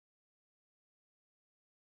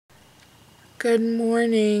Good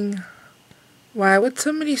morning. Why would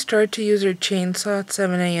somebody start to use their chainsaw at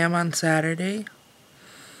 7 a.m. on Saturday?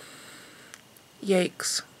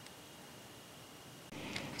 Yikes.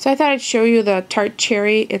 So I thought I'd show you the tart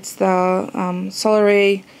cherry. It's the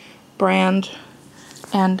Soleil brand,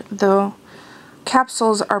 and the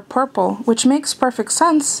capsules are purple, which makes perfect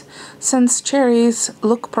sense since cherries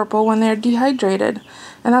look purple when they're dehydrated.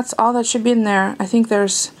 And that's all that should be in there. I think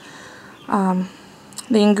there's the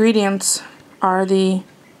ingredients are the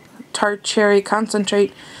tart cherry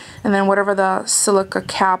concentrate and then whatever the silica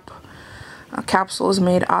capsule is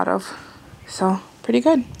made out of. So pretty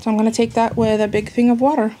good. So I'm going to take that with a big thing of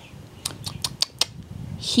water.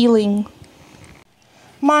 Healing.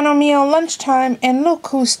 Mono meal lunchtime, and look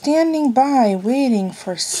who's standing by waiting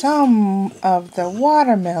for some of the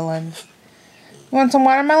watermelon. You want some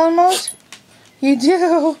watermelon, Mose? You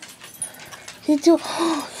do. You do.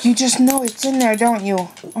 You just know it's in there, don't you?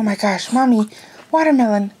 Oh my gosh, Mommy,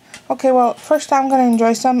 watermelon. Okay, well, first I'm going to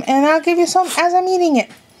enjoy some, and I'll give you some as I'm eating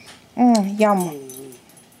it. Yum.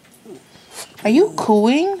 Are you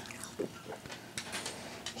cooing?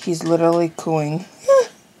 He's literally cooing.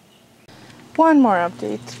 One more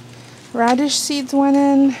update. Radish seeds went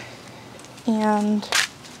in, and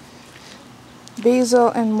basil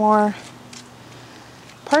and more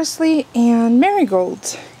parsley and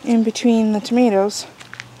marigolds in between the tomatoes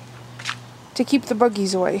to keep the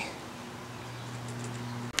buggies away.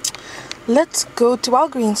 Let's go to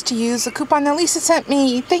Walgreens to use the coupon that Lisa sent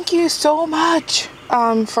me. Thank you so much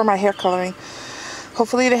for my hair coloring.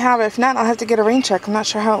 Hopefully they have it. If not, I'll have to get a rain check. I'm not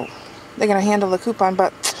sure how they're going to handle the coupon,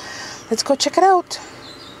 but let's go check it out.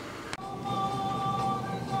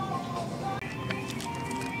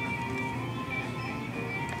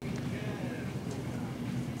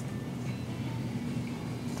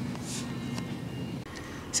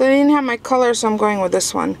 So they didn't have my color, so I'm going with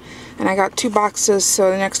this one. And I got 2 boxes, so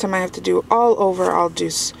the next time I have to do all over, I'll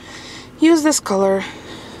just use this color.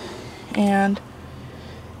 And,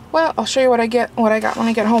 well, I'll show you what I got when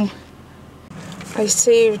I get home. I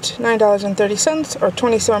saved $9.30, or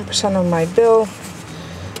 27% of my bill,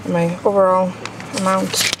 my overall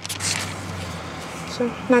amount.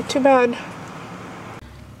 So, not too bad.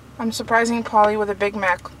 I'm surprising Polly with a Big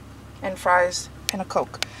Mac and fries and a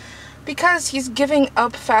Coke, because he's giving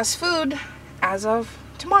up fast food as of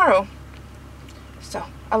tomorrow. So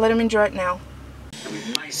I'll let him enjoy it now.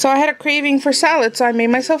 So I had a craving for salad, so I made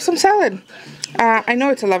myself some salad. I know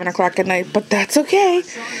it's 11 o'clock at night, but that's okay,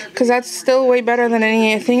 because that's still way better than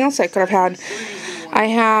anything else I could have had. I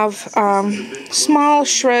have small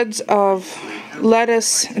shreds of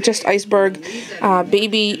lettuce, just iceberg,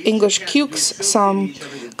 baby English cukes, some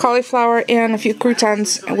cauliflower, and a few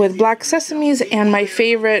croutons with black sesames, and my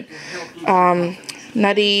favorite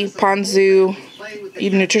nutty ponzu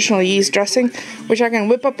nutritional yeast dressing, which I can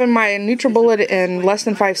whip up in my NutriBullet in less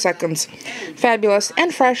than 5 seconds. Fabulous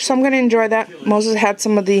and fresh, so I'm going to enjoy that. Moses had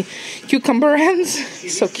some of the cucumber ends.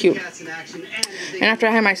 So cute. And after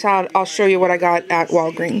I have my salad, I'll show you what I got at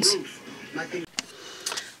Walgreens.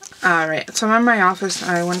 Alright, so I'm in my office.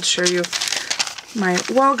 I want to show you my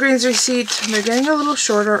Walgreens receipt. They're getting a little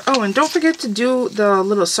shorter. Oh, and don't forget to do the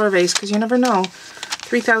little surveys, because you never know.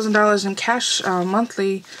 $3,000 in cash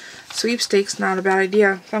monthly sweepstakes, not a bad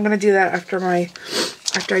idea. So I'm going to do that after I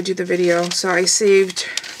do the video. So I saved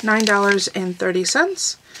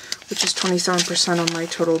 $9.30, which is 27% of my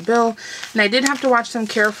total bill. And I did have to watch them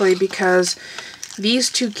carefully, because these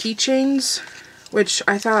 2 keychains, which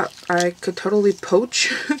I thought I could totally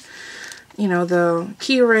poach, you know, the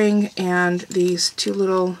key ring and these 2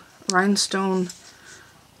 little rhinestone,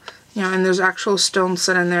 you know, and there's actual stones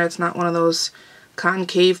set in there. It's not one of those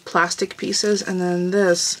concave plastic pieces. And then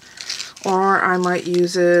this, or I might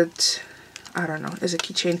use it, I don't know, as a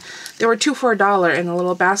keychain. They were 2 for $1 in the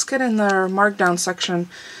little basket in their markdown section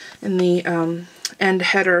in the end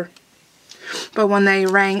header. But when they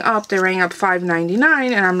rang up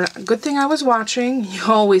 $5.99, and good thing I was watching. You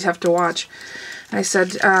always have to watch. I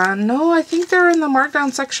said, no, I think they're in the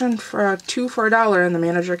markdown section for 2 for $1. And the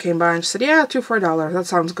manager came by and said, yeah, 2 for $1. That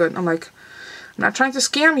sounds good. I'm like, I'm not trying to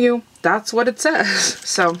scam you. That's what it says.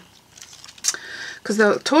 So, because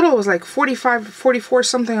the total was like 45, 44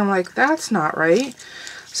 something. I'm like, that's not right.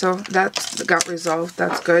 So that got resolved.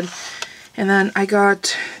 That's good. And then I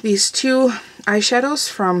got these 2 eyeshadows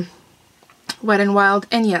from Wet n Wild.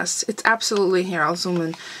 And yes, it's absolutely, here, I'll zoom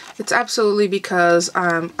in. It's absolutely because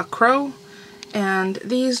I'm a crow. And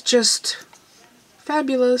these just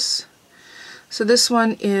fabulous. So this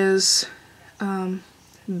one is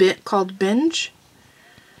called Binge,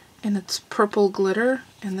 and it's purple glitter,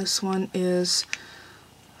 and this one is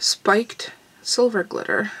spiked silver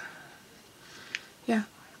glitter.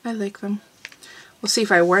 I like them. We'll see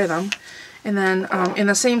if I wear them. And then in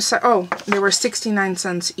the same set, oh, they were 69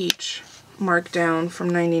 cents each, marked down from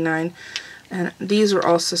 99. And these were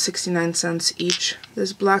also 69 cents each.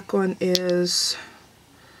 This black one is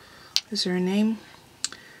there a name?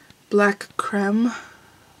 Black Creme.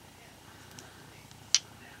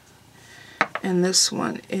 And this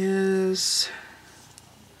one is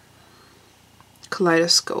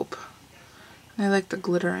Kaleidoscope. I like the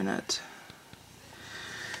glitter in it.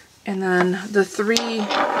 And then the 3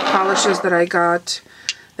 polishes that I got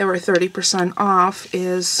that were 30% off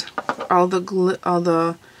is all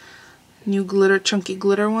the new glitter, chunky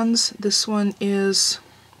glitter ones. This one is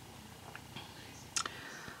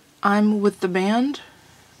I'm With the Band.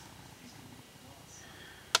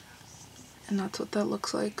 And that's what that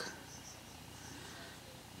looks like.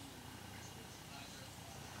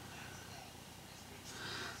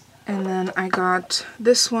 And then I got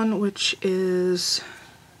this one, which is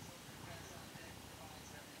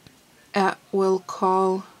At Will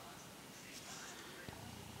Call.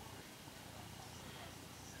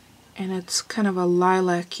 And it's kind of a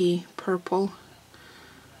lilac-y purple.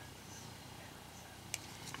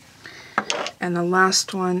 And the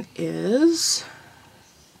last one is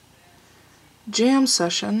Jam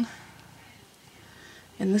Session.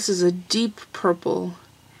 And this is a deep purple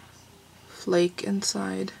flake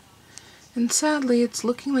inside. And sadly, it's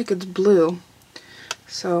looking like it's blue.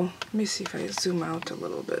 So let me see if I zoom out a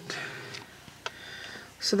little bit.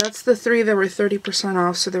 So that's the 3 that were 30%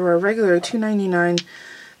 off. So they were a regular $2.99.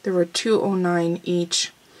 There were $2.09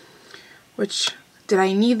 each. Which, did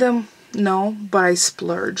I need them? No, but I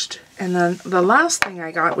splurged. And then the last thing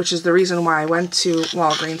I got, which is the reason why I went to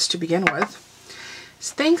Walgreens to begin with,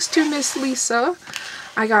 is thanks to Miss Lisa,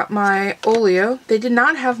 I got my Olea. They did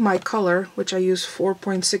not have my color, which I use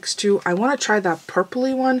 4.62. I want to try that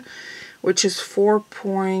purpley one, which is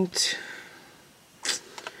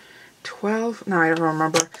 4.12. No, I don't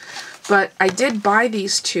remember. But I did buy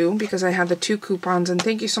these 2 because I had the 2 coupons, and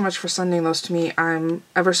thank you so much for sending those to me. I'm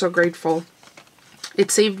ever so grateful.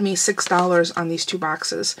 It saved me $6 on these 2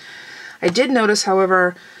 boxes. I did notice,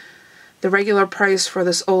 however, the regular price for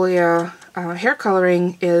this Olea hair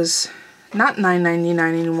coloring is not $9.99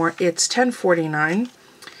 anymore, it's $10.49.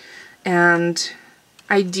 And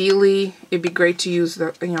ideally, it'd be great to use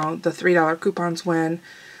the the $3 coupons when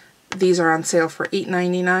these are on sale for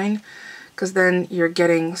 $8.99, because then you're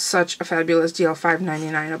getting such a fabulous deal,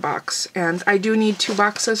 $5.99 a box. And I do need 2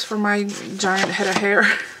 boxes for my giant head of hair.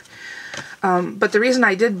 But the reason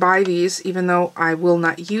I did buy these, even though I will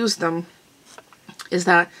not use them, is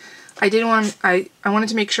that I wanted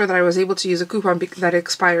to make sure that I was able to use a coupon that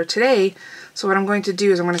expired today. So what I'm going to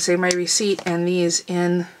do is I'm going to save my receipt and these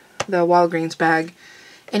in the Walgreens bag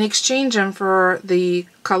and exchange them for the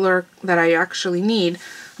color that I actually need.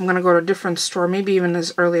 I'm going to go to a different store, maybe even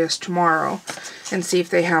as early as tomorrow, and see if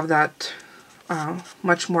they have that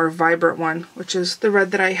much more vibrant one, which is the red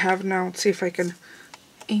that I have now. Let's see if I can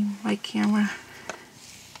aim my camera.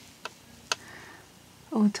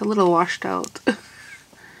 Oh, it's a little washed out.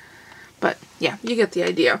 But yeah, you get the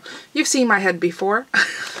idea. You've seen my head before,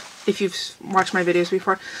 if you've watched my videos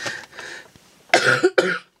before.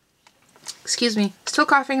 Excuse me. Still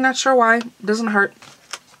coughing, not sure why. Doesn't hurt.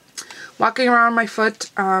 Walking around my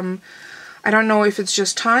foot. I don't know if it's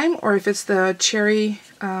just time or if it's the cherry,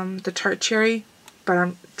 the tart cherry, but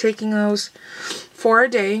I'm taking those 4 a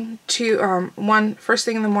day. 1 first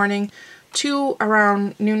thing in the morning, 2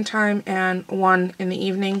 around noontime, and 1 in the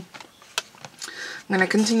evening. I'm going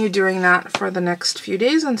to continue doing that for the next few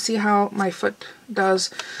days and see how my foot does.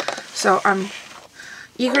 So I'm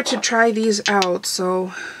eager to try these out.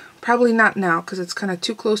 So probably not now because it's kind of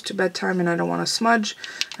too close to bedtime and I don't want to smudge.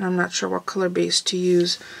 And I'm not sure what color base to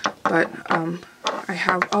use. But I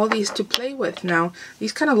have all these to play with now.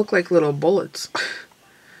 These kind of look like little bullets.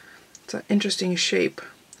 It's an interesting shape.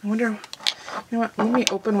 I wonder, you know what, let me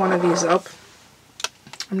open one of these up.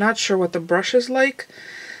 I'm not sure what the brush is like.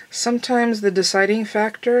 Sometimes the deciding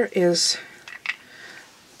factor is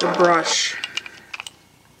the brush.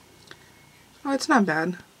 Oh, it's not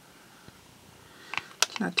bad.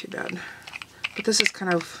 It's not too bad. But this is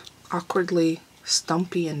kind of awkwardly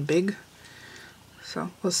stumpy and big.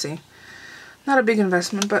 So, we'll see. Not a big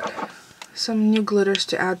investment, but some new glitters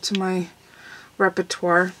to add to my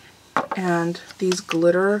repertoire. And these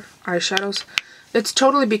glitter eyeshadows. It's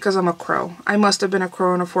totally because I'm a crow. I must have been a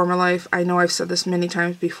crow in a former life. I know I've said this many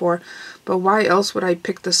times before, but why else would I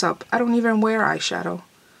pick this up? I don't even wear eyeshadow.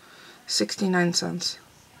 69 cents.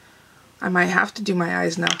 I might have to do my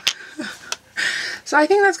eyes now. So I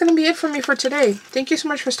think that's going to be it for me for today. Thank you so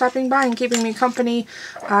much for stopping by and keeping me company.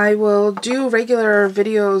 I will do regular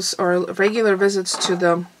videos or regular visits to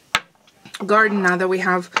the garden now that we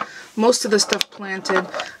have most of the stuff planted.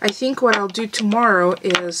 I think what I'll do tomorrow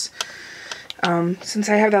is, since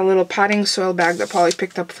I have that little potting soil bag that Polly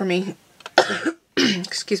picked up for me,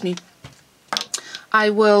 excuse me, I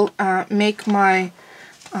will make my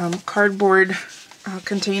cardboard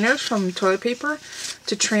containers from toilet paper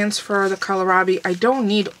to transfer the kohlrabi. I don't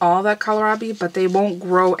need all that kohlrabi, but they won't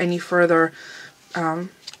grow any further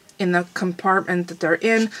in the compartment that they're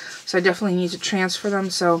in, so I definitely need to transfer them.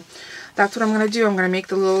 So that's what I'm going to do. I'm going to make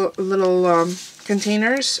the little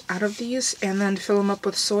containers out of these and then fill them up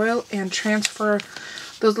with soil and transfer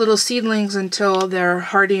those little seedlings until they're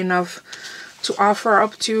hardy enough to offer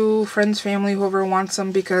up to friends, family, whoever wants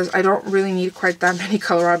them, because I don't really need quite that many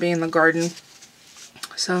kohlrabi in the garden.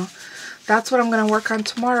 So that's what I'm going to work on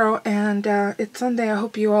tomorrow, and it's Sunday. I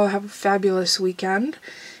hope you all have a fabulous weekend,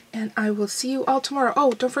 and I will see you all tomorrow.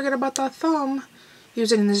 Oh, don't forget about that thumb.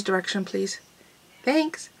 Use it in this direction, please.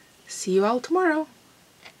 Thanks. See you all tomorrow.